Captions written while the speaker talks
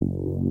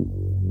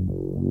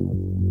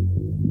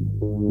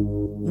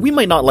We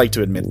might not like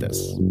to admit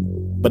this,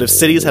 but if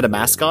cities had a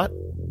mascot,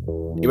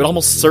 it would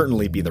almost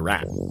certainly be the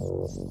rat.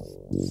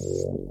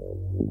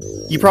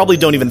 You probably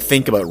don't even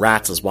think about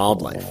rats as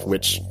wildlife,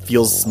 which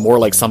feels more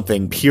like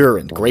something pure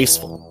and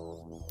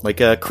graceful, like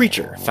a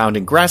creature found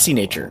in grassy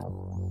nature,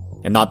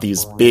 and not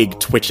these big,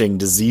 twitching,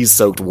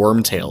 disease-soaked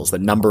wormtails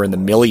that number in the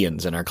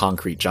millions in our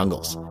concrete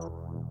jungles.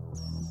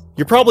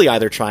 You're probably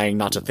either trying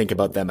not to think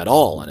about them at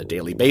all on a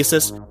daily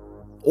basis,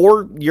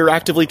 or you're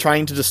actively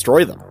trying to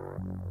destroy them.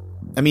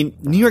 I mean,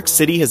 New York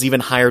City has even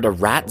hired a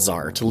rat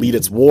czar to lead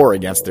its war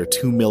against their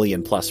 2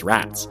 million plus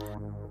rats.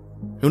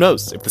 Who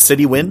knows, if the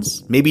city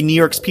wins, maybe New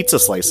York's pizza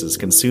slices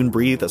can soon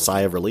breathe a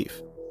sigh of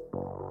relief.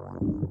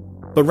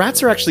 But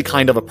rats are actually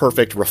kind of a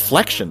perfect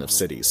reflection of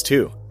cities,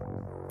 too.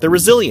 They're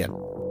resilient,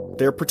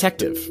 they're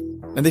protective,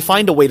 and they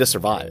find a way to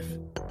survive.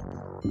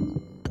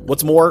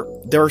 What's more,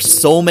 there are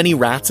so many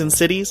rats in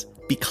cities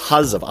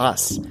because of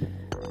us.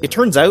 It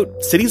turns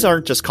out, cities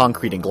aren't just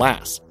concrete and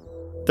glass.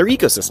 They're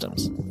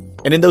ecosystems.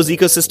 And in those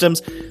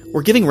ecosystems,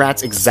 we're giving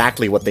rats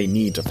exactly what they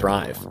need to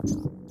thrive.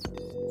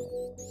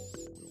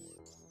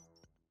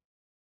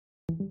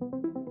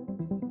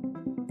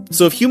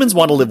 So if humans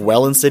want to live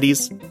well in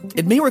cities,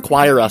 it may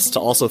require us to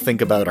also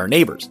think about our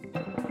neighbors.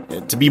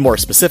 To be more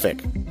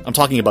specific, I'm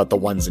talking about the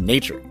ones in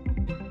nature.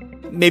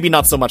 Maybe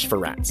not so much for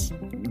rats.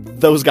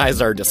 Those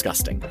guys are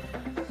disgusting.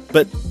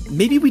 But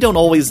maybe we don't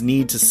always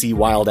need to see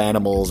wild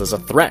animals as a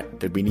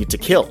threat that we need to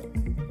kill.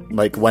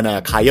 Like when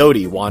a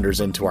coyote wanders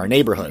into our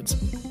neighborhoods,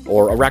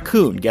 or a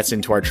raccoon gets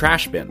into our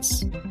trash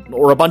bins,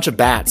 or a bunch of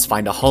bats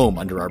find a home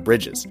under our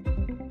bridges.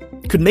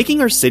 Could making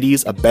our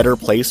cities a better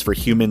place for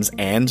humans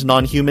and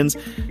non-humans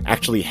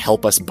actually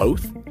help us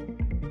both?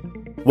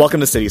 Welcome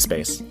to City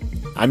Space.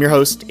 I'm your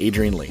host,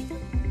 Adrian Lee.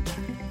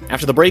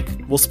 After the break,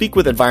 we'll speak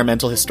with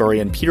environmental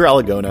historian Peter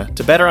Alagona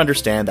to better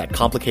understand that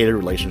complicated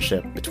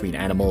relationship between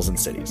animals and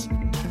cities.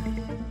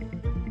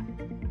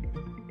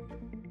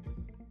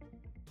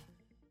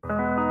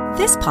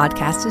 This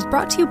podcast is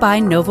brought to you by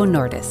Novo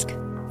Nordisk.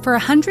 For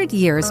 100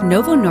 years,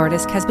 Novo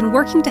Nordisk has been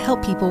working to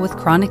help people with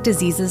chronic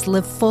diseases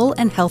live full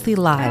and healthy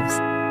lives,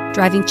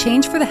 driving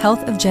change for the health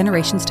of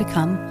generations to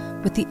come,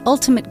 with the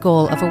ultimate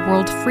goal of a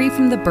world free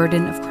from the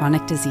burden of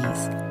chronic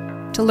disease.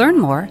 To learn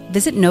more,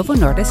 visit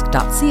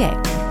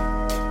novonordisk.ca.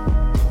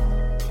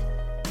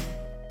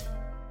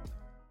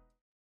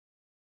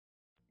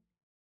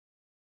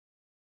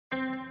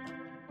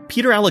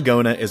 Peter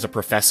Alagona is a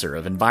professor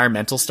of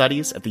environmental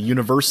studies at the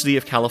University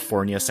of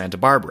California, Santa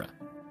Barbara.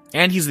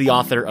 And he's the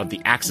author of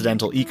The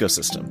Accidental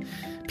Ecosystem,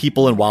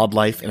 People and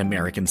Wildlife in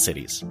American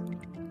Cities.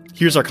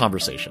 Here's our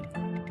conversation.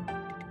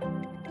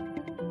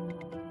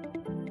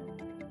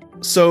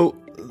 So,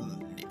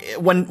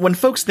 when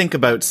folks think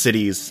about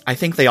cities, I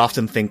think they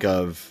often think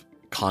of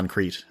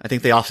concrete. I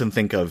think they often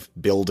think of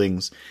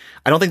buildings.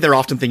 I don't think they're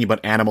often thinking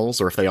about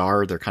animals, or if they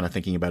are, they're kind of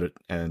thinking about it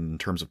in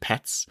terms of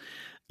pets.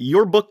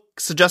 Your book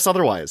suggests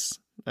otherwise.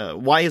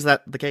 Why is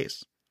that the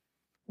case?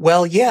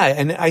 Well, yeah,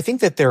 and I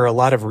think that there are a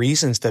lot of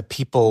reasons that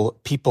people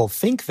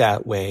think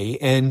that way.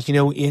 And, you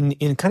know,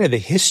 in kind of the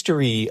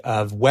history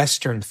of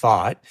Western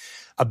thought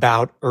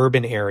about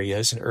urban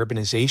areas and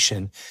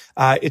urbanization,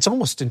 it's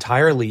almost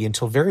entirely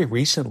until very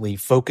recently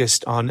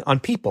focused on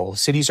people.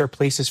 Cities are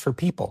places for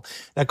people.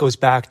 That goes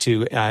back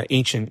to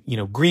ancient,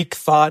 Greek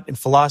thought and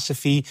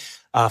philosophy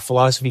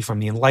from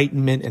the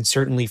Enlightenment, and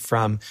certainly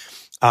from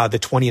the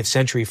 20th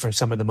century from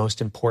some of the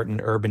most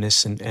important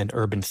urbanists and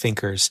urban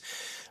thinkers.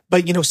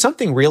 But,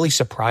 something really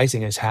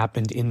surprising has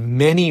happened in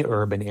many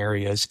urban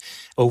areas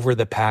over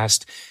the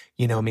past,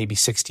 maybe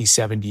 60,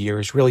 70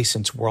 years, really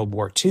since World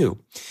War II.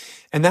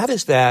 And that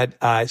is that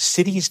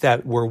cities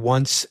that were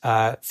once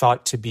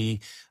thought to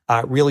be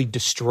really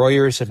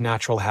destroyers of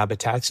natural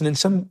habitats, and in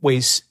some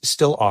ways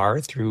still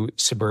are through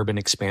suburban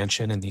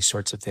expansion and these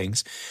sorts of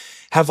things,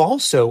 have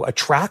also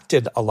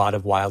attracted a lot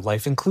of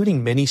wildlife,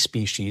 including many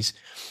species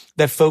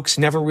that folks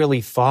never really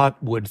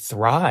thought would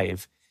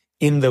thrive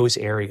in those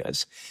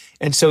areas.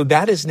 And so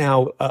that is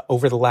now,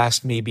 over the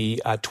last maybe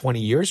 20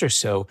 years or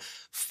so,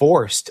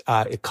 forced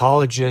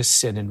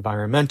ecologists and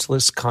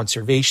environmentalists,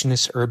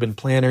 conservationists, urban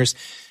planners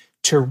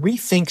to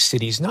rethink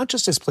cities, not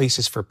just as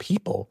places for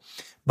people,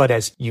 but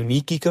as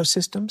unique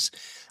ecosystems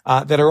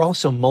that are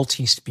also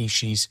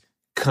multi-species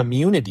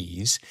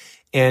communities,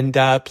 and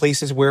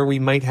places where we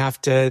might have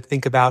to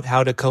think about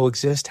how to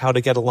coexist, how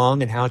to get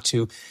along, and how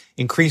to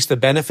increase the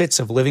benefits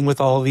of living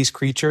with all of these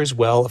creatures,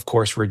 while, of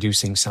course,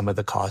 reducing some of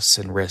the costs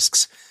and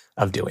risks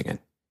of doing it.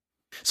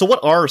 So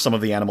what are some of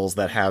the animals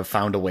that have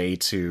found a way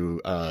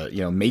to,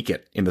 make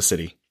it in the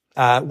city?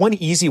 One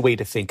easy way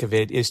to think of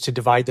it is to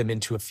divide them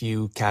into a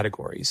few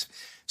categories.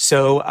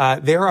 So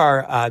there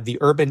are the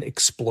urban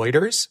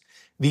exploiters.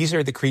 These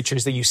are the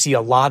creatures that you see a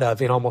lot of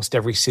in almost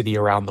every city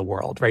around the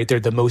world, right? They're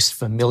the most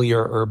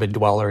familiar urban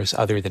dwellers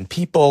other than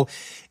people.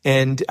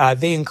 And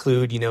they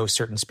include,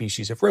 certain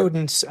species of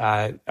rodents,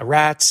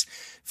 rats,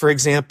 for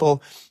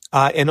example.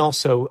 and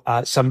also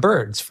some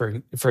birds,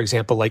 for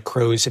example, like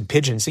crows and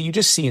pigeons that you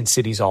just see in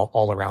cities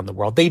all around the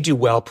world. They do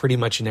well pretty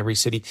much in every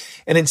city.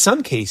 And in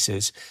some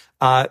cases,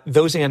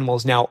 those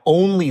animals now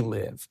only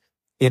live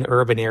in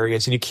urban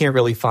areas, and you can't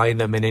really find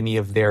them in any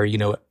of their,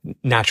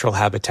 natural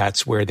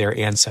habitats where their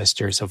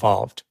ancestors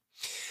evolved.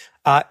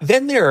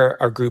 Then there are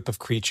a group of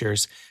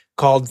creatures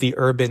called the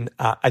urban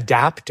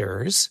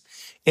adapters.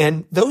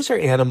 And those are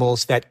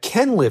animals that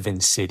can live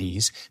in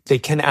cities. They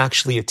can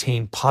actually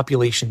attain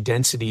population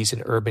densities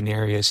in urban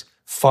areas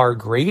far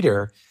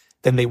greater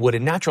than they would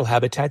in natural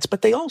habitats,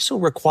 but they also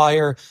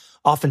require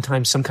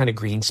oftentimes some kind of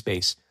green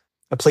space,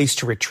 a place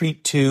to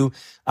retreat to,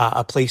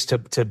 a place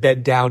to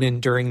bed down in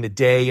during the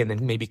day and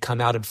then maybe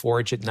come out and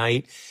forage at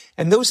night.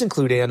 And those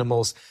include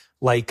animals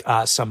like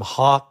some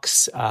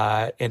hawks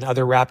and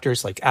other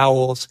raptors like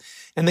owls.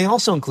 And they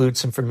also include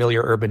some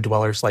familiar urban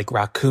dwellers like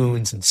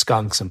raccoons and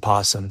skunks and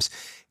possums,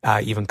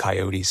 even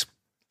coyotes.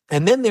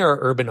 And then there are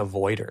urban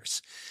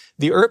avoiders.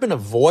 The urban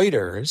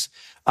avoiders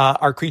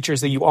are creatures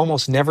that you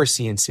almost never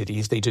see in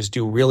cities. They just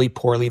do really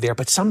poorly there.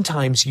 But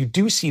sometimes you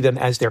do see them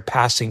as they're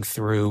passing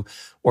through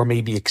or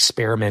maybe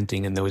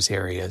experimenting in those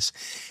areas.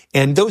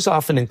 And those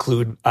often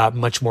include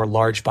much more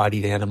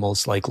large-bodied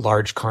animals like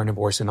large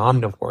carnivores and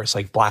omnivores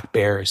like black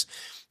bears,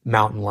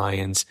 mountain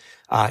lions,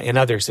 and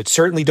others that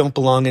certainly don't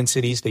belong in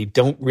cities. They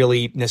don't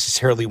really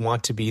necessarily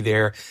want to be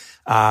there,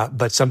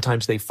 but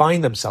sometimes they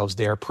find themselves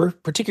there,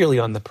 particularly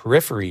on the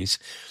peripheries,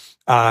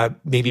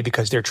 maybe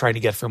because they're trying to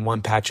get from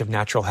one patch of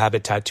natural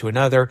habitat to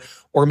another,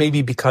 or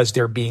maybe because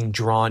they're being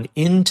drawn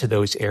into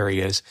those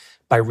areas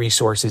by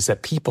resources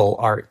that people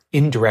are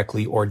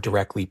indirectly or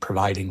directly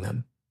providing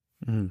them.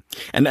 Mm.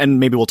 And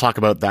maybe we'll talk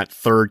about that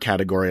third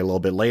category a little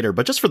bit later.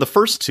 But just for the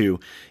first two,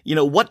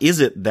 what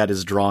is it that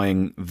is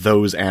drawing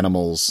those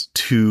animals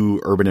to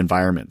urban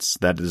environments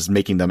that is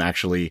making them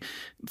actually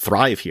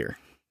thrive here?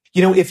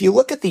 If you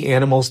look at the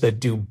animals that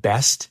do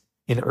best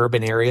in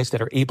urban areas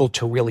that are able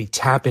to really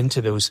tap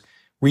into those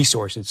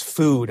resources,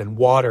 food and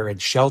water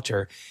and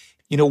shelter,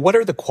 what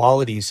are the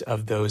qualities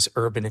of those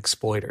urban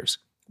exploiters?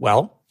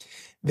 Well,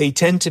 they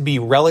tend to be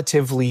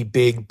relatively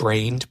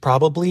big-brained,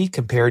 probably,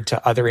 compared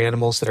to other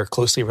animals that are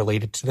closely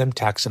related to them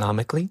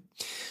taxonomically.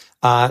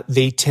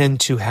 They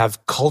tend to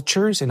have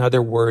cultures. In other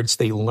words,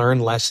 they learn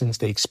lessons,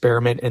 they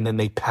experiment, and then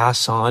they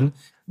pass on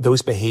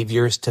those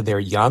behaviors to their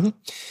young.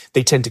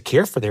 They tend to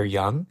care for their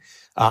young,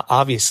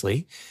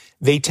 obviously.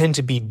 They tend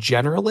to be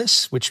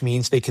generalists, which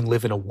means they can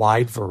live in a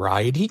wide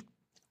variety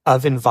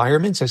of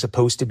environments as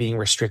opposed to being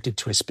restricted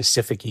to a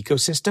specific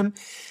ecosystem.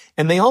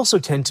 And they also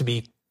tend to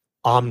be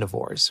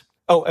omnivores.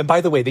 Oh, and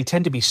by the way, they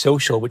tend to be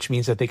social, which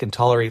means that they can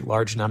tolerate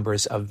large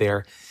numbers of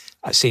their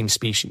same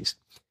species.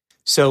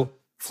 So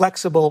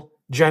flexible,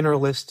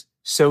 generalist,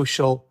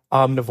 social,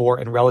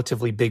 omnivore, and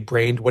relatively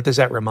big-brained. What does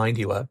that remind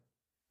you of?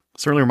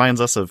 Certainly reminds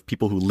us of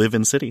people who live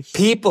in cities.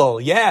 People,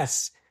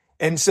 yes.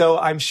 And so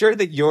I'm sure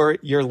that your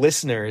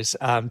listeners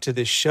to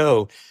this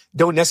show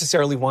don't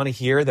necessarily want to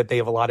hear that they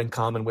have a lot in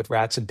common with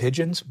rats and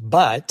pigeons,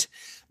 but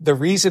the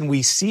reason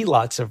we see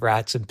lots of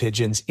rats and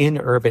pigeons in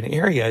urban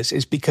areas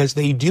is because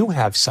they do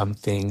have some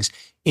things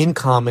in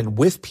common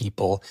with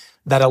people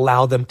that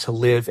allow them to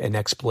live and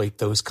exploit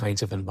those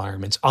kinds of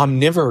environments.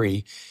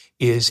 Omnivory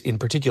is, in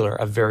particular,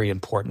 a very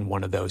important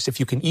one of those.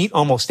 If you can eat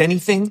almost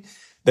anything,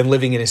 then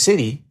living in a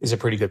city is a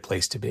pretty good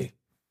place to be.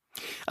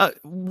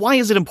 Why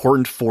is it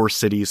important for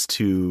cities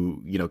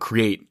to,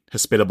 create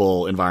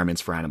hospitable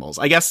environments for animals?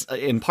 I guess,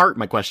 in part,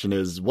 my question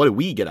is, what do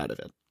we get out of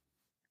it?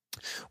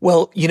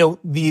 Well,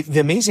 the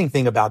amazing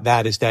thing about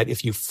that is that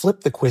if you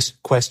flip the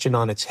question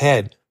on its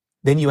head,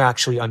 then you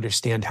actually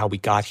understand how we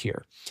got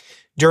here.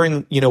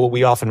 During, what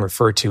we often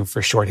refer to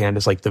for shorthand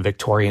as like the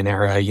Victorian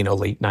era,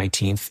 late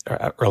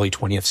 19th, early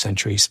 20th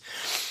centuries,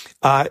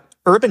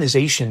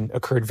 urbanization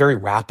occurred very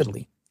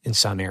rapidly in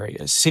some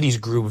areas. Cities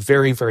grew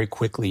very, very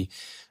quickly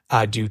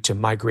due to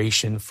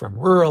migration from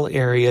rural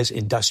areas,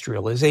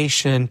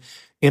 industrialization,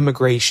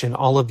 immigration,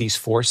 all of these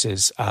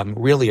forces,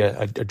 really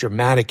a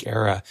dramatic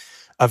era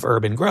of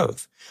urban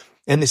growth.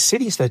 And the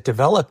cities that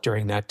developed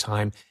during that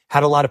time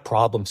had a lot of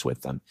problems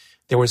with them.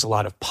 There was a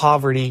lot of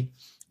poverty,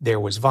 there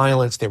was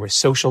violence, there was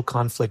social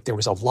conflict, there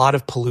was a lot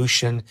of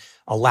pollution,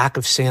 a lack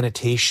of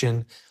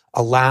sanitation,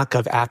 a lack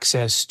of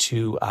access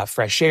to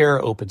fresh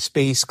air, open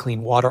space,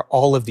 clean water,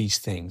 all of these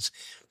things.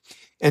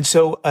 And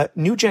so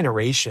new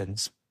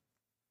generations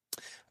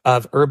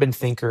of urban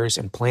thinkers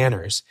and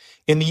planners.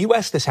 In the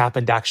U.S., this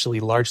happened actually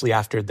largely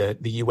after the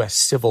U.S.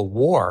 Civil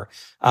War,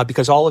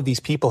 because all of these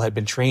people had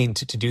been trained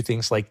to do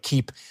things like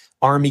keep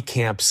army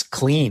camps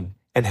clean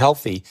and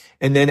healthy.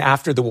 And then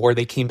after the war,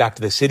 they came back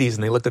to the cities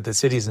and they looked at the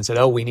cities and said,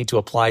 oh, we need to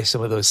apply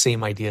some of those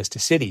same ideas to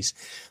cities.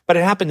 But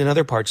it happened in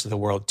other parts of the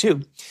world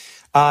too,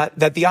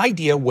 that the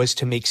idea was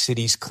to make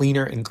cities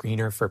cleaner and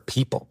greener for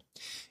people.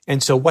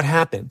 And so what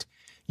happened?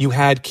 You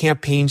had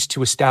campaigns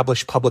to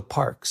establish public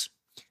parks.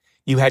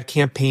 You had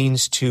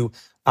campaigns to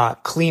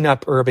clean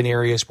up urban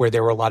areas where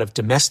there were a lot of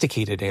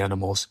domesticated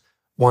animals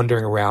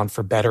wandering around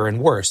for better and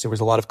worse. There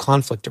was a lot of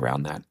conflict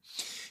around that.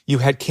 You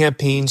had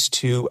campaigns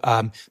to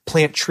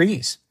plant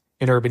trees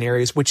in urban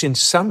areas, which in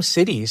some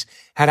cities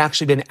had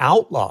actually been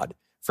outlawed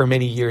for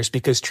many years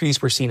because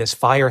trees were seen as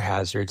fire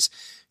hazards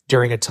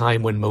during a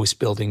time when most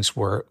buildings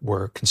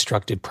were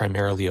constructed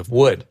primarily of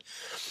wood.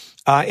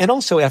 And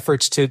also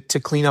efforts to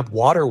clean up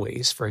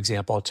waterways, for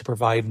example, to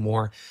provide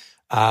more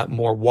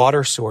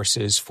water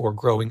sources for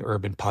growing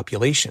urban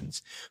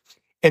populations.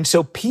 And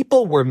so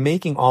people were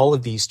making all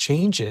of these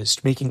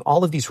changes, making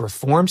all of these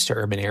reforms to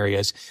urban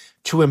areas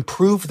to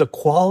improve the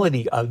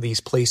quality of these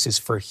places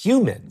for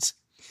humans.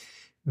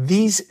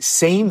 These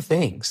same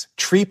things,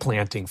 tree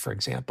planting, for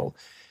example,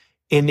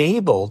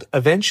 enabled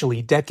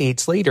eventually,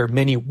 decades later,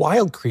 many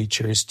wild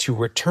creatures to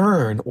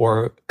return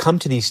or come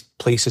to these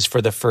places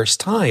for the first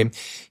time,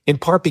 in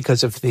part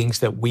because of things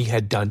that we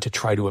had done to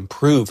try to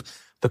improve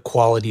the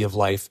quality of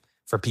life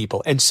for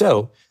people. And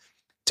so,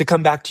 to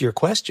come back to your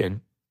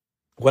question,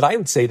 what I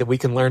would say that we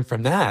can learn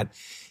from that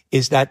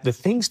is that the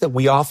things that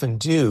we often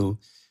do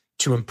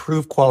to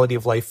improve quality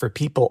of life for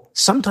people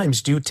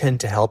sometimes do tend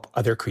to help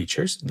other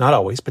creatures, not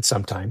always, but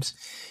sometimes,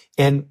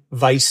 and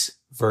vice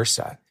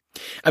versa.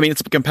 I mean, it's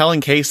a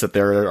compelling case that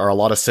there are a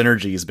lot of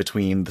synergies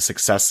between the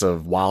success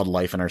of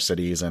wildlife in our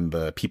cities and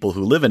the people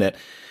who live in it.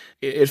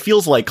 It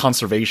feels like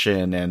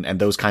conservation and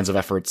those kinds of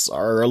efforts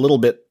are a little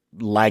bit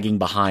lagging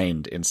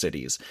behind in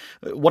cities.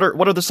 What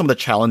are some of the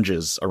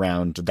challenges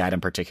around that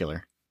in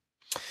particular?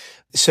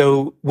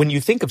 So when you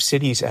think of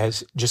cities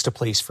as just a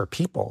place for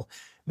people,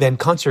 then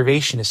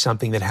conservation is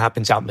something that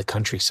happens out in the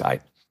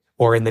countryside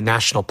or in the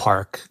national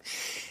park.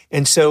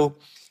 And so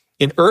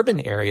in urban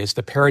areas,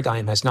 the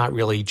paradigm has not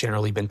really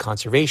generally been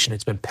conservation.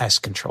 It's been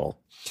pest control.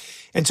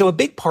 And so a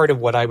big part of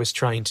what I was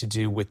trying to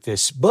do with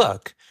this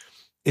book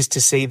is to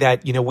say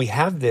that, we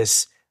have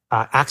this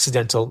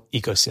accidental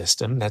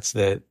ecosystem. That's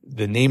the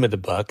name of the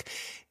book.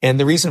 And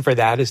the reason for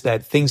that is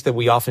that things that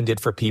we often did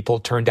for people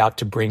turned out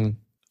to bring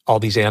all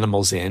these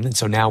animals in. And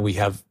so now we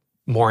have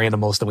more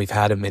animals than we've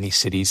had in many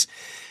cities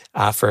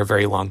for a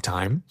very long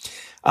time.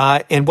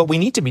 And what we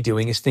need to be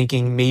doing is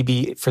thinking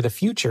maybe for the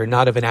future,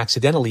 not of an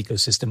accidental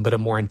ecosystem, but a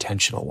more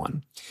intentional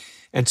one.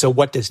 And so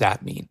what does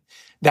that mean?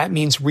 That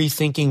means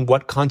rethinking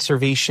what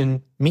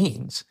conservation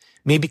means.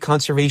 Maybe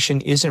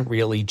conservation isn't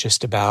really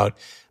just about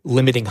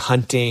limiting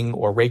hunting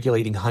or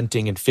regulating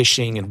hunting and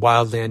fishing in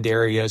wildland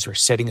areas or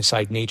setting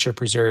aside nature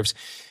preserves.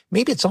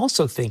 Maybe it's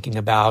also thinking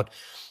about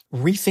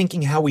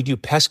rethinking how we do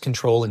pest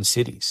control in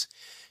cities.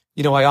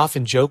 I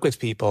often joke with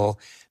people,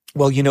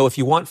 well, if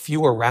you want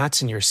fewer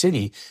rats in your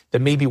city,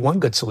 then maybe one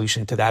good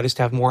solution to that is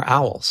to have more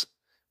owls,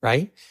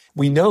 right?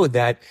 We know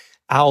that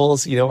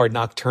owls, are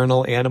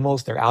nocturnal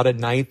animals. They're out at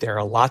night. There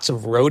are lots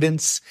of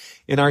rodents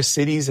in our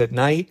cities at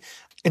night.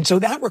 And so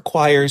that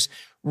requires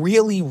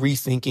really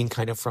rethinking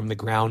kind of from the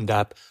ground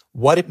up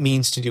what it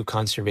means to do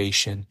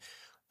conservation,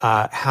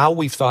 how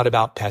we've thought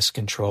about pest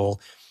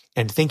control,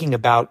 and thinking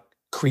about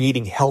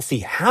creating healthy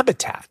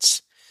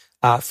habitats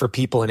for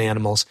people and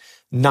animals,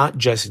 not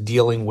just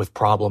dealing with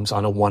problems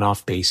on a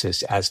one-off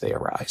basis as they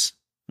arise.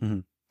 Mm-hmm.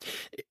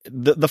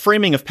 The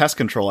framing of pest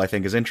control, I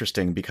think, is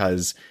interesting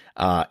because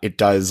it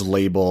does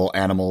label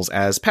animals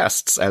as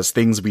pests, as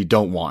things we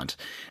don't want.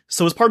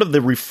 So as part of the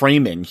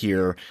reframing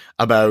here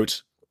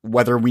about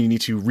whether we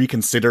need to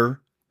reconsider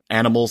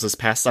animals as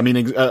pests, I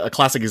mean, a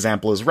classic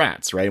example is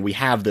rats, right? We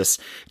have this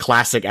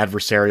classic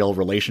adversarial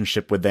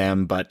relationship with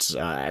them, but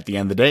at the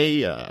end of the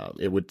day,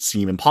 it would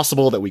seem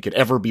impossible that we could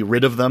ever be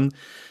rid of them.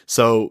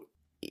 So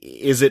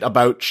is it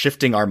about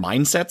shifting our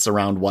mindsets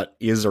around what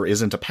is or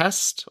isn't a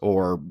pest,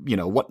 or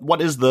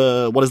what is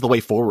the way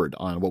forward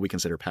on what we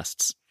consider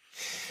pests?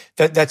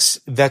 That's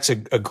a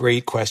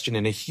great question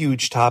and a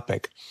huge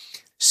topic.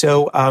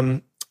 So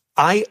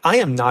I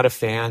am not a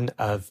fan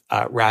of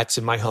rats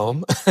in my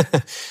home.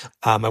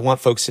 I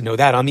want folks to know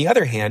that. On the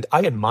other hand,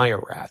 I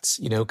admire rats,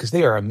 because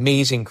they are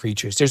amazing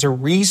creatures. There's a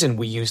reason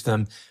we use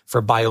them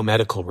for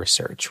biomedical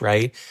research,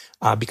 right?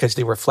 Because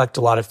they reflect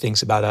a lot of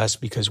things about us,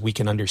 because we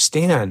can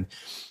understand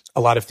a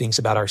lot of things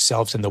about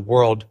ourselves and the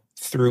world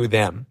through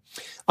them.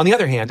 On the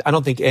other hand, I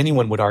don't think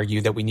anyone would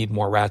argue that we need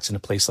more rats in a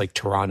place like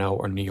Toronto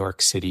or New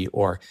York City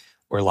or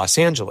Los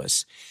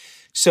Angeles.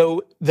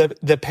 So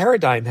the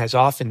paradigm has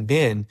often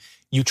been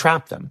you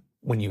trap them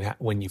when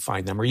you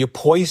find them, or you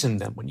poison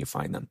them when you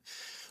find them.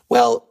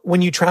 Well,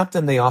 when you trap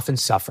them, they often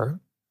suffer,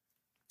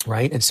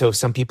 right? And so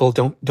some people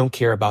don't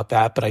care about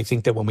that. But I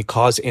think that when we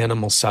cause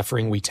animal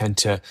suffering, we tend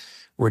to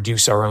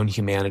reduce our own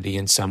humanity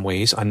in some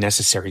ways,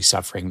 unnecessary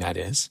suffering, that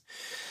is.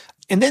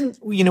 And then,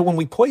 when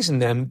we poison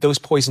them, those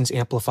poisons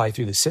amplify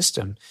through the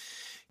system.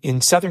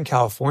 In Southern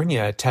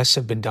California, tests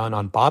have been done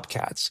on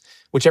bobcats,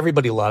 which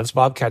everybody loves.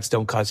 Bobcats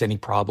don't cause any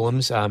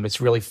problems.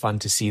 It's really fun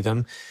to see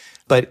them.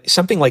 But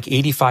something like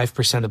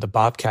 85% of the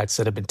bobcats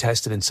that have been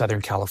tested in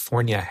Southern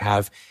California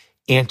have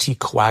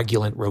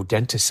anticoagulant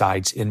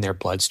rodenticides in their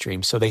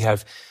bloodstream. So they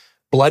have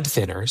blood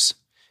thinners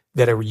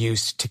that are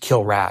used to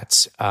kill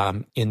rats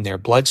in their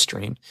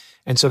bloodstream.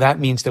 And so that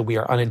means that we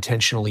are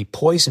unintentionally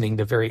poisoning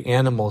the very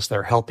animals that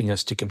are helping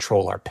us to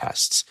control our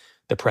pests,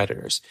 the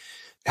predators.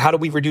 How do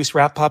we reduce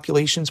rat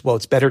populations? Well,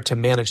 it's better to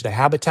manage the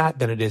habitat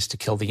than it is to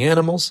kill the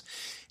animals.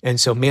 And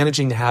so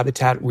managing the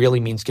habitat really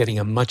means getting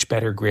a much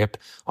better grip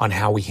on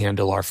how we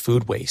handle our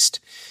food waste.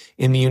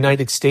 In the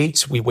United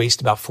States, we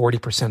waste about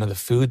 40% of the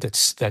food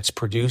that's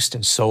produced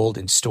and sold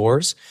in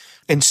stores.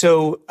 And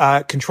so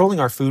controlling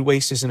our food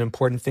waste is an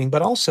important thing,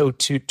 but also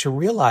to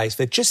realize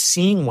that just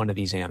seeing one of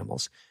these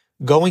animals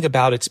going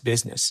about its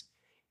business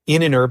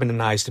in an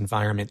urbanized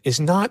environment is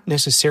not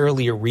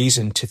necessarily a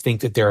reason to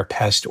think that they're a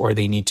pest or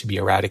they need to be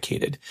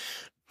eradicated.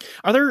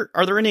 Are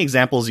there any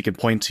examples you could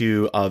point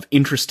to of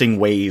interesting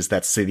ways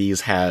that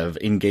cities have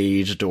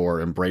engaged or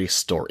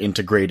embraced or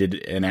integrated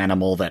an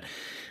animal that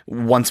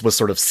once was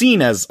sort of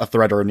seen as a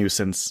threat or a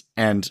nuisance,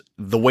 and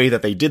the way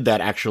that they did that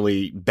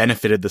actually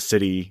benefited the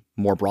city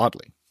more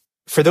broadly?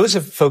 For those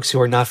of folks who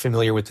are not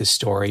familiar with this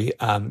story,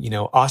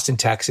 Austin,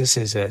 Texas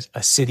is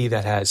a city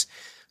that has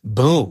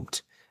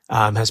boomed,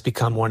 has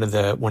become one of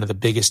the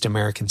biggest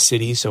American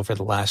cities over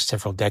the last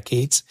several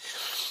decades.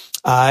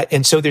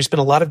 And so there's been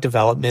a lot of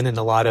development and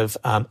a lot of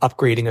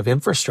upgrading of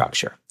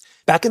infrastructure.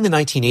 Back in the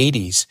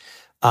 1980s,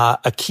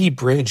 a key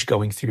bridge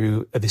going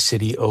through the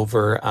city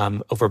over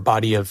a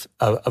body of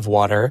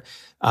water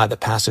that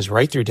passes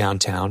right through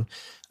downtown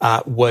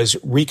was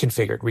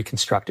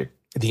reconstructed,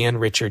 the Ann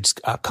Richards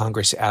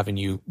Congress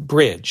Avenue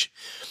Bridge.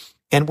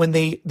 And when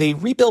they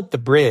rebuilt the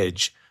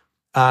bridge,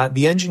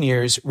 the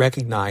engineers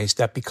recognized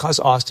that because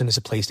Austin is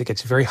a place that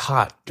gets very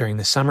hot during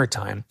the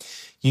summertime,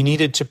 you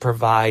needed to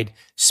provide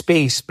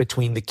space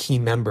between the key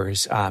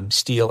members,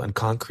 steel and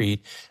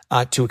concrete,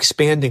 to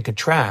expand and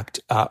contract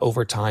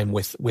over time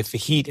with the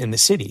heat in the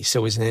city. So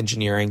it was an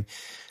engineering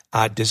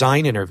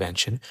design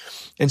intervention.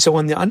 And so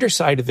on the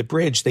underside of the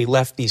bridge, they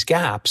left these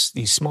gaps,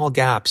 these small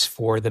gaps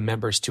for the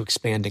members to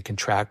expand and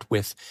contract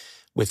with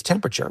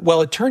temperature.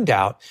 Well, it turned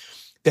out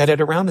that at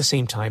around the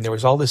same time, there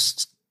was all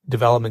this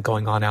development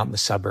going on out in the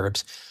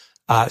suburbs.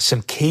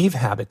 Some cave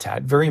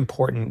habitat, very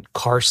important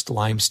karst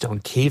limestone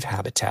cave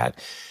habitat,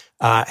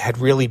 had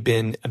really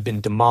been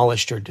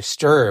demolished or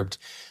disturbed.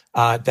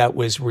 That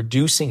was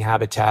reducing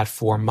habitat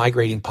for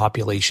migrating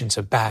populations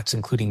of bats,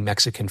 including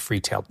Mexican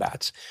free-tailed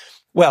bats.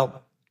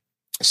 Well,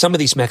 some of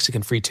these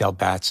Mexican free-tailed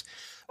bats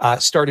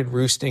started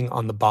roosting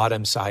on the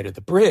bottom side of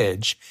the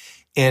bridge.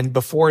 And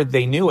before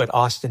they knew it,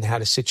 Austin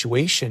had a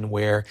situation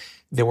where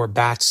there were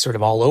bats sort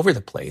of all over the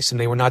place. And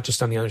they were not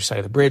just on the other side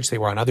of the bridge. They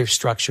were on other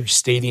structures,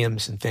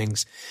 stadiums and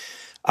things.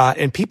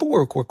 And people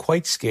were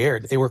quite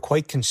scared. They were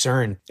quite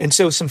concerned. And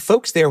so some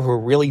folks there who were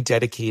really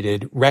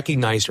dedicated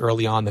recognized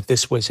early on that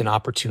this was an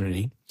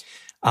opportunity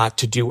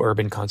to do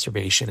urban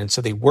conservation. And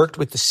so they worked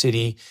with the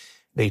city.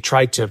 They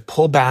tried to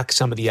pull back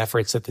some of the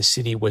efforts that the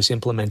city was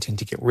implementing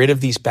to get rid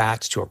of these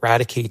bats, to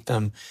eradicate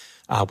them,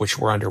 which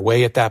were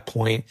underway at that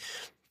point.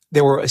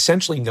 There were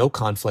essentially no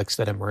conflicts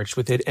that emerged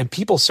with it. And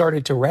people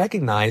started to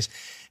recognize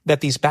that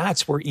these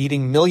bats were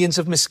eating millions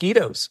of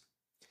mosquitoes.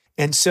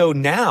 And so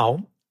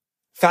now,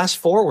 fast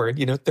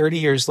forward, 30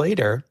 years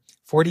later,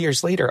 40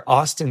 years later,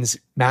 Austin's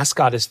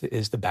mascot is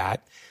the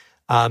bat.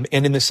 And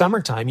in the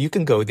summertime, you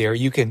can go there,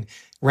 you can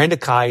rent a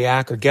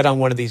kayak or get on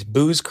one of these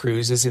booze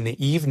cruises in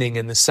the evening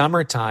in the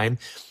summertime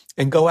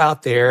and go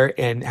out there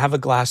and have a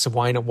glass of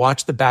wine and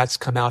watch the bats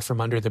come out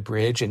from under the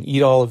bridge and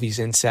eat all of these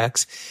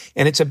insects.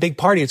 And it's a big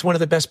party. It's one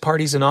of the best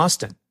parties in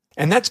Austin.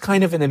 And that's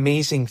kind of an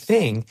amazing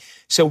thing.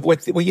 So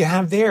what you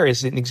have there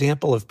is an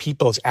example of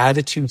people's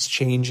attitudes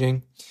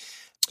changing.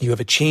 You have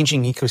a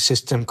changing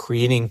ecosystem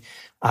creating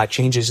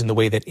changes in the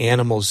way that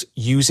animals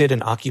use it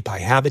and occupy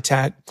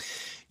habitat.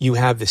 You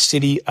have the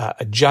city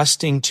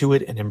adjusting to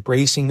it and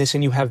embracing this.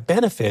 And you have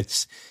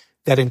benefits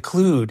that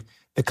include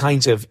the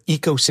kinds of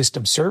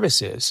ecosystem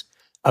services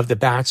of the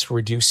bats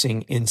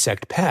reducing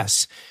insect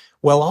pests,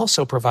 while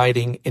also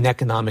providing an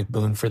economic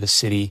boon for the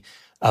city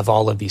of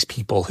all of these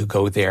people who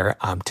go there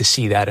to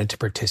see that and to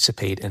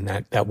participate in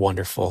that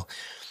wonderful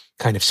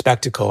kind of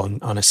spectacle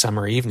on a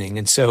summer evening.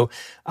 And so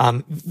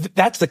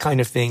that's the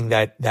kind of thing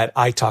that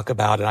I talk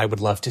about and I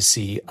would love to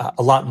see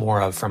a lot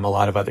more of from a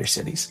lot of other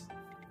cities.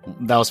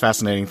 That was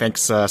fascinating.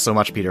 Thanks so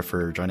much, Peter,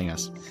 for joining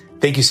us.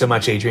 Thank you so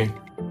much, Adrian.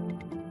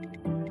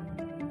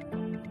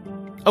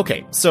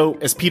 Okay, so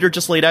as Peter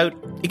just laid out,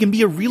 it can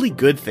be a really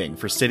good thing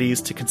for cities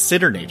to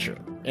consider nature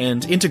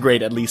and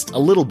integrate at least a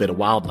little bit of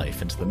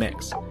wildlife into the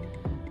mix.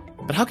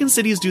 But how can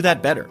cities do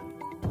that better?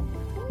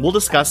 We'll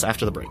discuss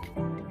after the break.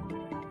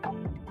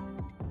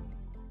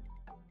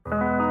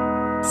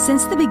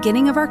 Since the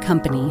beginning of our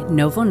company,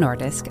 Novo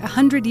Nordisk,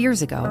 100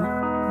 years ago,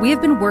 we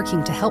have been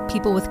working to help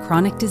people with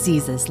chronic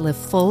diseases live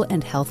full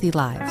and healthy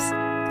lives.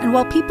 And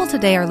while people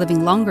today are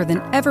living longer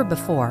than ever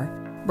before,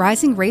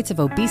 rising rates of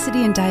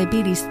obesity and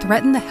diabetes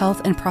threaten the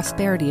health and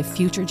prosperity of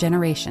future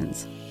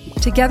generations.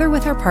 Together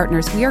with our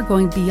partners, we are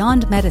going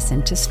beyond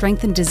medicine to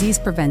strengthen disease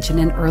prevention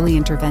and early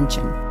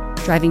intervention,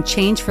 driving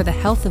change for the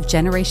health of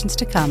generations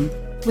to come,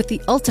 with the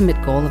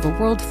ultimate goal of a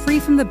world free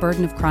from the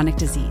burden of chronic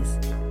disease.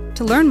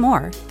 To learn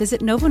more,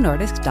 visit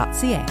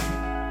novonordisk.ca.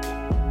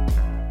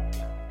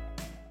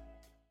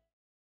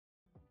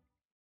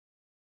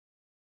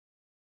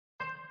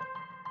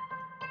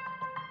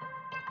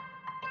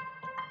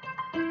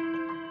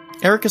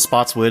 Erica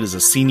Spotswood is a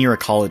senior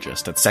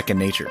ecologist at Second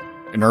Nature,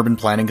 an urban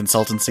planning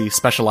consultancy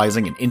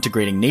specializing in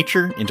integrating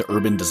nature into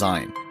urban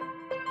design.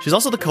 She's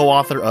also the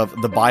co-author of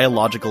The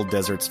Biological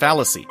Deserts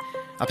Fallacy,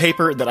 a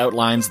paper that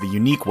outlines the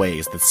unique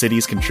ways that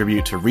cities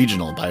contribute to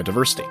regional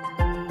biodiversity.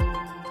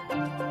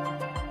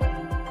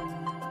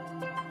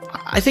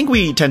 I think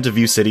we tend to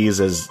view cities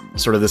as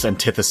sort of this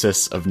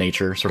antithesis of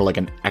nature, sort of like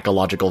an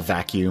ecological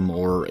vacuum,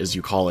 or as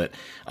you call it,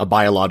 a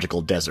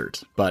biological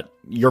desert. But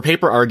your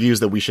paper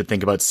argues that we should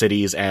think about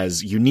cities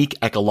as unique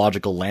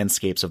ecological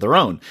landscapes of their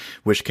own,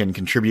 which can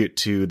contribute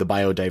to the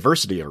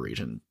biodiversity of a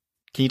region.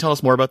 Can you tell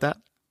us more about that?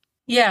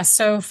 Yeah,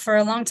 so for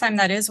a long time,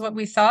 that is what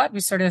we thought. We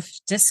sort of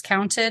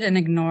discounted and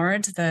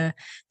ignored the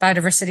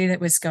biodiversity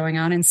that was going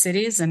on in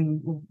cities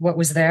and what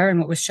was there and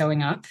what was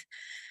showing up.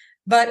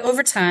 But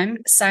over time,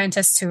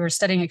 scientists who were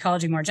studying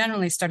ecology more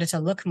generally started to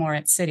look more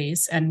at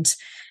cities. And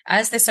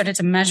as they started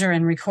to measure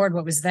and record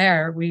what was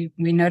there, we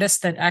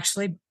noticed that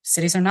actually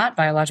cities are not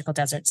biological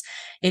deserts.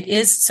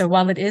 So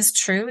while it is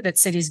true that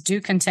cities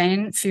do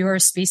contain fewer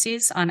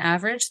species on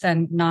average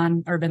than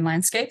non-urban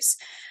landscapes,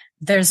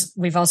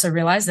 we've also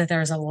realized that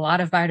there is a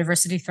lot of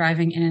biodiversity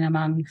thriving in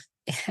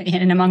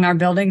and among our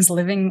buildings,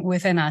 living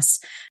within us.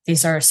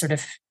 These are sort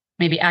of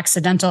maybe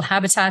accidental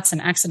habitats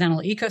and accidental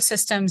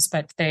ecosystems,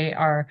 but they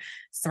are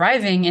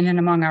thriving in and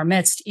among our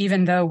midst,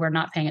 even though we're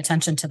not paying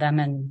attention to them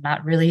and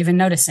not really even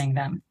noticing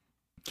them.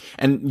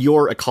 And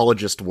your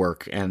ecologist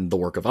work and the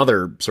work of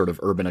other sort of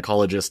urban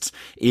ecologists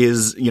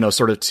is,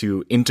 sort of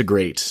to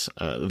integrate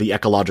the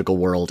ecological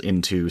world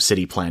into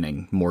city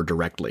planning more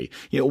directly.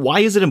 Why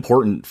is it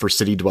important for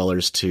city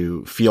dwellers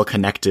to feel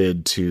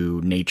connected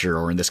to nature,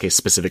 or in this case,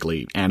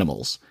 specifically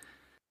animals?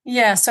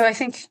 Yeah, so I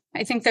think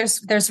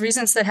there's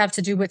reasons that have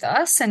to do with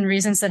us and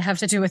reasons that have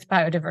to do with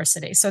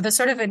biodiversity. So the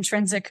sort of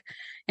intrinsic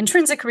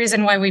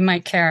reason why we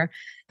might care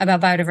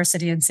about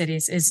biodiversity in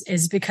cities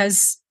is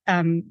because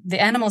the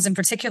animals in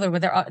particular,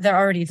 they're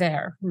already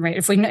there, right?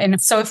 If we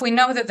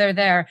know that they're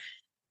there,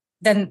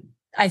 then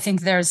I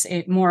think there's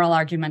a moral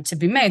argument to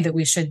be made that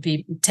we should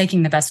be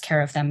taking the best care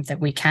of them that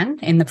we can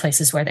in the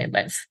places where they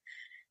live.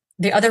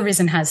 The other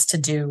reason has to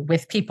do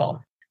with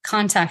people.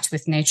 Contact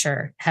with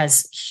nature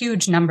has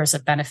huge numbers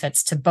of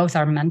benefits to both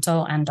our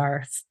mental and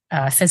our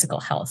physical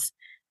health.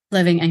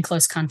 Living in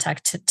close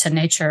contact to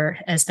nature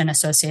has been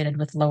associated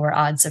with lower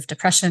odds of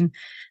depression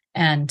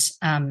and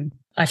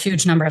a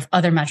huge number of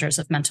other measures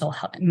of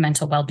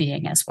mental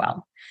well-being as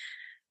well.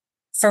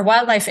 For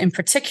wildlife in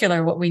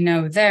particular, what we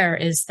know there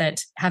is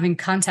that having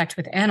contact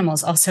with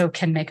animals also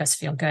can make us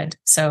feel good.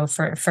 So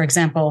for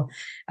example,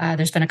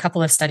 there's been a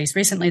couple of studies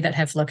recently that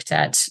have looked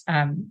at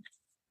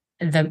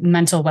the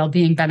mental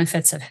well-being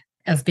benefits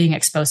of being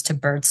exposed to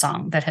bird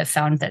song, that have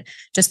found that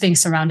just being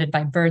surrounded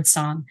by bird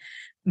song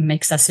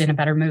makes us in a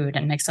better mood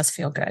and makes us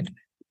feel good.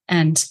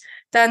 And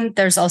then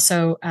there's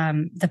also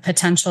the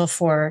potential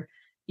for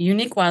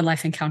unique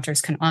wildlife encounters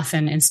can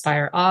often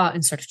inspire awe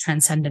and sort of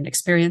transcendent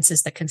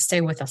experiences that can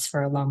stay with us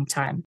for a long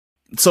time.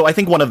 So I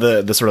think one of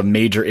the sort of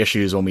major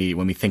issues when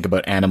we think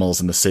about animals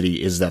in the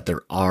city is that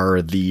there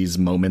are these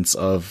moments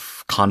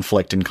of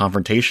conflict and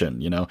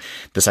confrontation,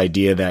 this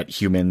idea that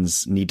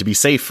humans need to be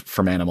safe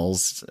from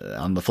animals.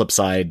 On the flip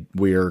side,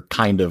 we're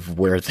kind of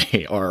where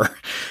they are.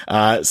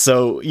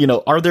 So,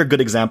 are there good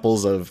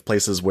examples of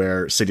places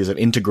where cities have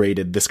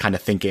integrated this kind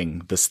of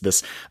thinking,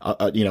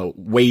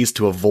 ways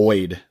to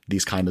avoid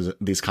these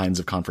kinds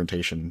of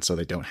confrontation so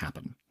they don't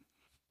happen?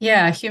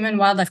 Yeah, human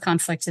wildlife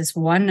conflict is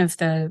one of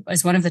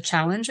the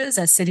challenges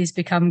as cities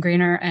become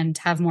greener and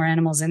have more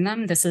animals in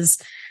them. This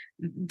is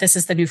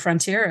the new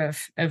frontier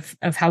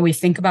of how we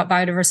think about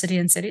biodiversity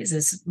in cities,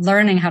 is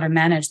learning how to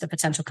manage the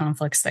potential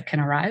conflicts that can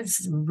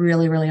arise.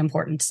 Really, really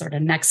important sort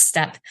of next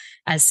step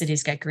as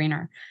cities get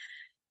greener.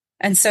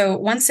 And so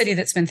one city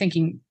that's been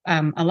thinking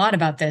a lot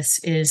about this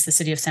is the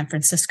city of San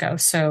Francisco.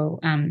 So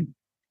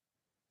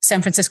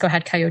San Francisco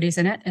had coyotes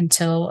in it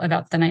until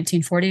about the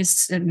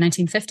 1940s,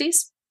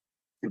 1950s.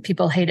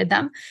 People hated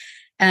them.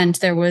 And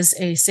there was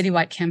a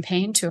citywide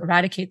campaign to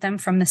eradicate them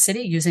from the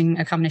city using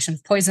a combination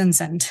of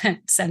poisons and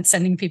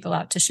sending people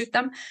out to shoot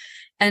them.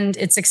 And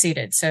it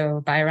succeeded.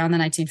 So by around the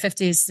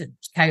 1950s, the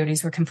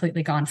coyotes were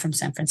completely gone from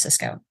San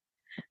Francisco.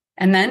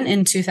 And then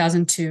in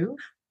 2002,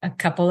 a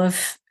couple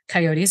of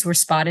coyotes were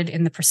spotted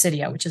in the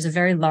Presidio, which is a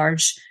very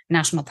large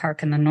national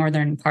park in the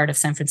northern part of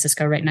San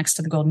Francisco, right next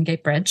to the Golden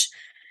Gate Bridge.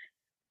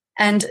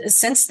 And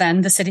since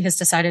then, the city has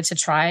decided to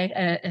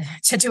try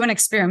to do an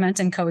experiment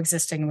in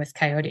coexisting with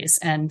coyotes.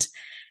 And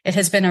it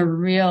has been a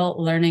real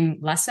learning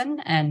lesson.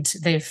 And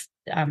they've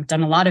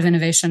done a lot of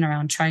innovation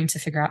around trying to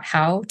figure out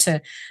how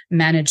to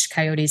manage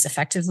coyotes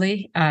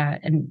effectively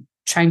and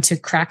trying to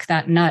crack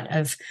that nut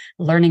of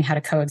learning how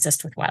to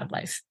coexist with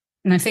wildlife.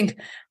 And I think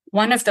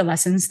one of the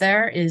lessons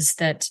there is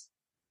that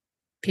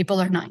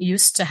people are not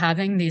used to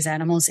having these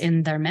animals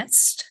in their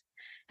midst.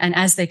 And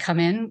as they come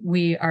in,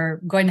 we are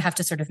going to have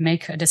to sort of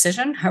make a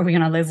decision. Are we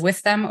going to live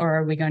with them, or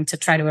are we going to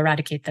try to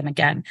eradicate them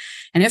again?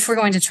 And if we're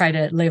going to try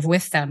to live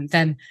with them,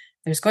 then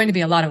there's going to be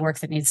a lot of work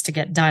that needs to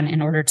get done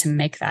in order to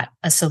make that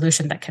a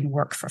solution that can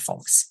work for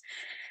folks.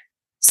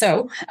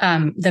 So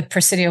the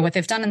Presidio, what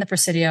they've done in the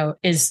Presidio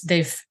is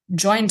they've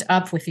joined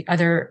up with the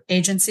other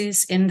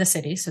agencies in the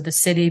city. So the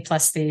city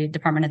plus the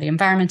Department of the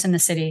Environment in the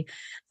city,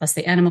 plus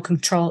the Animal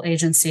Control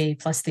Agency,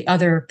 plus the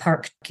other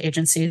park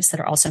agencies that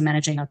are also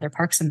managing other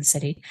parks in the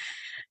city,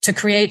 to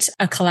create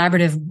a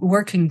collaborative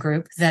working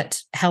group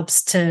that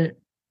helps to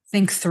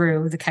think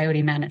through the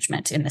coyote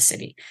management in the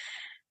city.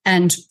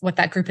 And what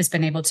that group has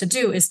been able to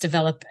do is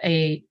develop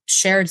a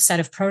shared set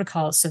of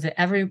protocols so that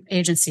every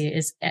agency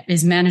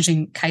is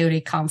managing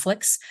coyote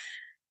conflicts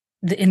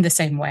in the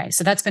same way.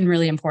 So that's been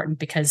really important,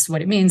 because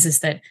what it means is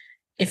that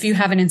if you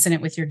have an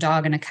incident with your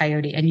dog and a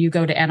coyote and you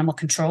go to animal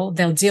control,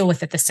 they'll deal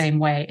with it the same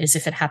way as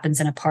if it happens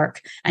in a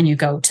park and you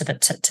go to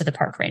the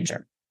park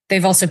ranger.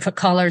 They've also put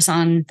collars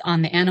on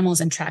the animals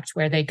and tracked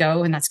where they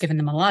go, and that's given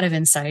them a lot of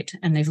insight.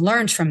 And they've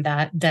learned from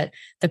that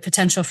the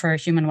potential for a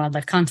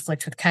human-wildlife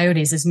conflict with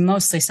coyotes is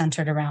mostly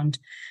centered around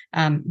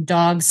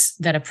dogs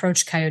that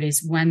approach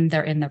coyotes when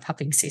they're in their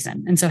pupping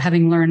season. And so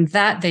having learned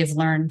that, they've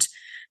learned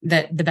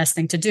that the best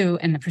thing to do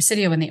in the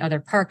Presidio and the other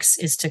parks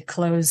is to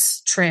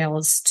close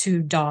trails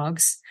to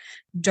dogs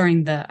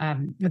during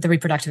the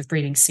reproductive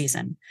breeding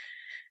season.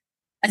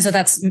 And so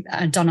that's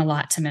done a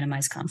lot to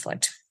minimize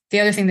conflict. The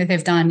other thing that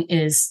they've done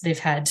is they've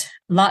had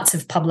lots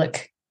of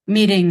public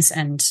meetings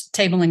and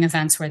tabling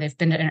events where they've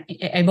been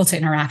able to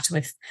interact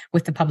with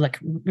the public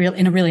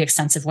in a really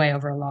extensive way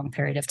over a long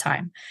period of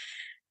time.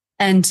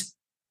 And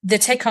the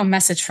take-home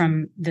message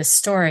from this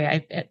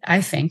story,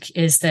 I think,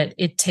 is that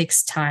it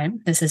takes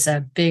time. This is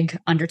a big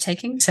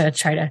undertaking to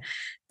try to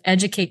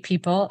educate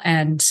people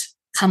and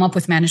come up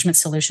with management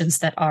solutions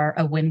that are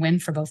a win-win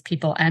for both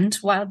people and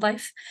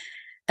wildlife.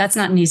 That's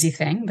not an easy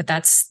thing, but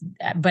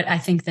I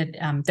think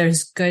that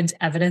there's good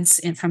evidence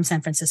from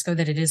San Francisco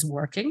that it is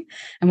working.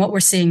 And what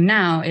we're seeing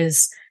now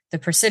is the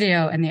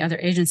Presidio and the other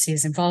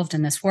agencies involved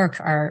in this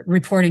work are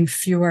reporting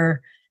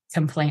fewer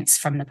complaints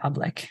from the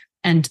public.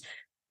 And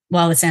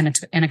while it's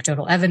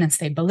anecdotal evidence,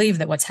 they believe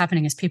that what's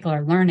happening is people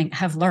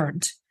have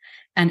learned.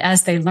 And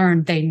as they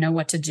learn, they know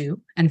what to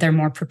do and they're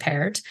more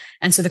prepared.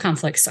 And so the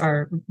conflicts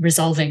are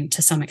resolving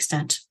to some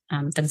extent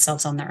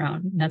themselves on their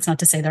own. That's not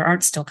to say there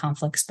aren't still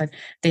conflicts, but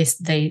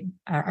they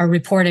are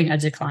reporting a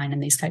decline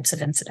in these types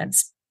of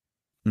incidents.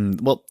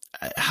 Well,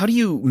 how do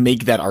you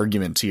make that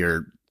argument to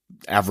your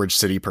average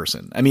city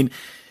person? I mean,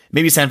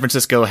 maybe San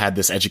Francisco had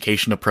this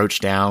education approach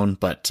down,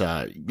 but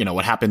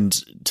what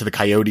happened to the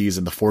coyotes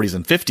in the 40s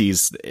and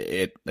 50s,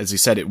 as you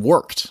said, it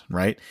worked,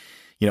 right?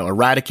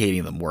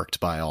 Eradicating them worked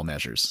by all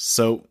measures.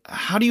 So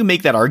how do you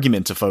make that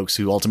argument to folks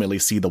who ultimately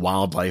see the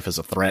wildlife as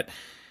a threat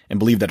and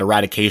believe that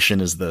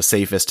eradication is the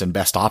safest and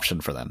best option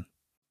for them?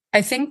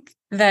 I think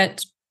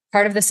that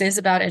part of this is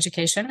about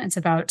education. It's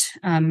about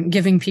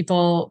giving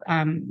people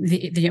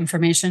the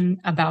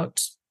information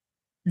about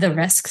the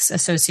risks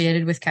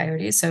associated with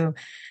coyotes. So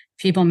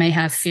people may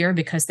have fear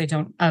because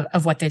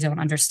of what they don't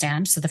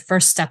understand. So the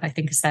first step, I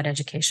think, is that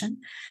education.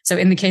 So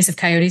in the case of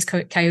coyotes,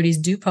 coyotes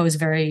do pose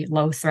very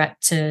low threat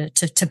to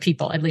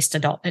people, at least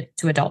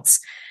to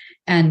adults.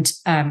 And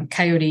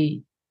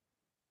coyote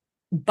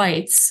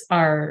bites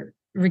are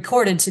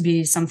recorded to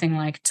be something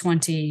like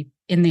 20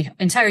 in the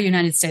entire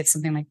United States,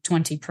 something like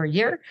 20 per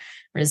year,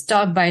 whereas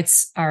dog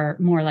bites are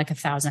more like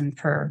 1,000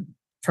 per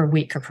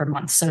week or per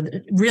month. So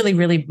really,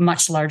 really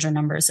much larger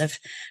numbers of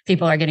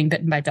people are getting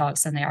bitten by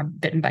dogs than they are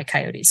bitten by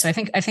coyotes. So I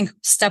think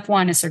step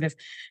one is sort of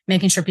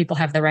making sure people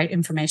have the right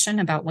information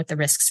about what the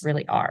risks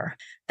really are.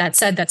 That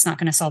said, that's not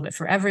going to solve it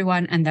for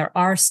everyone. And there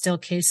are still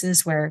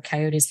cases where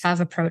coyotes have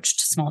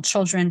approached small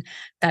children.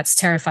 That's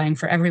terrifying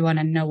for everyone,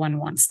 and no one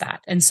wants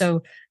that. And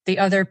so the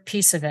other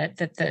piece of it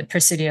that the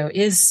Presidio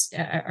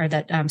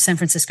San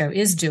Francisco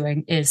is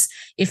doing is,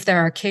 if there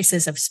are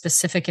cases of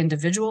specific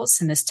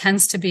individuals, and this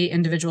tends to be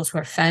individuals who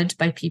are fed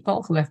by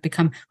people, who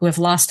have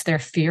lost their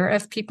fear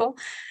of people,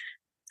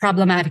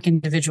 problematic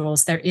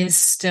individuals, there is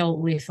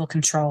still lethal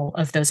control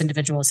of those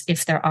individuals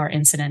if there are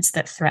incidents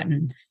that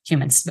threaten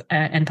humans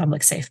and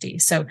public safety.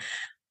 So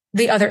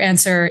the other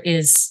answer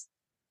is,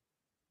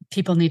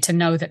 people need to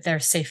know that their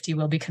safety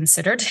will be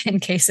considered in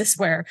cases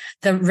where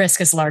the risk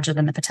is larger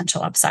than the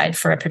potential upside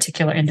for a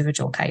particular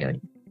individual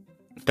coyote.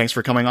 Thanks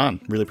for coming on.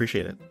 Really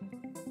appreciate it.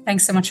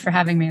 Thanks so much for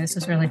having me. This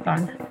was really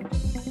fun.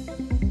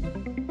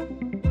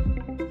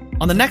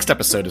 On the next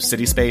episode of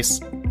City Space,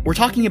 we're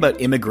talking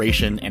about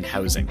immigration and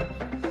housing.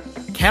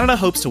 Canada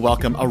hopes to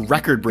welcome a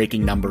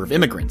record-breaking number of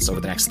immigrants over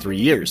the next 3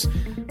 years,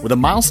 with a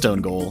milestone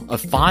goal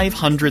of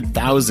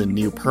 500,000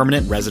 new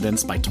permanent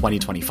residents by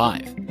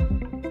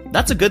 2025.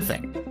 That's a good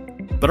thing.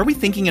 But are we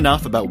thinking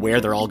enough about where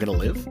they're all going to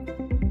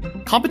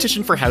live?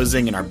 Competition for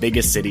housing in our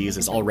biggest cities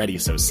is already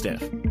so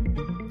stiff.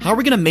 How are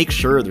we going to make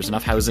sure there's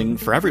enough housing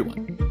for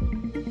everyone?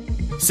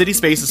 City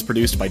Space is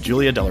produced by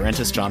Julia De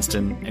Laurentiis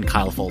Johnston and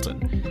Kyle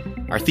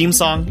Fulton. Our theme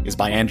song is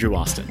by Andrew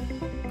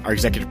Austin. Our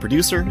executive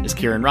producer is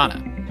Kieran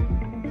Rana.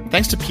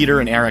 Thanks to Peter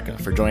and Erica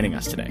for joining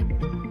us today.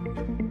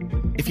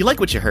 If you like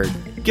what you heard,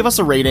 give us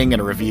a rating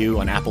and a review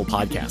on Apple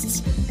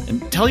Podcasts,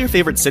 and tell your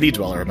favorite city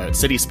dweller about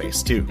City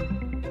Space, too.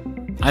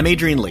 I'm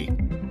Adrian Lee.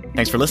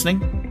 Thanks for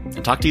listening,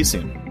 and talk to you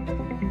soon.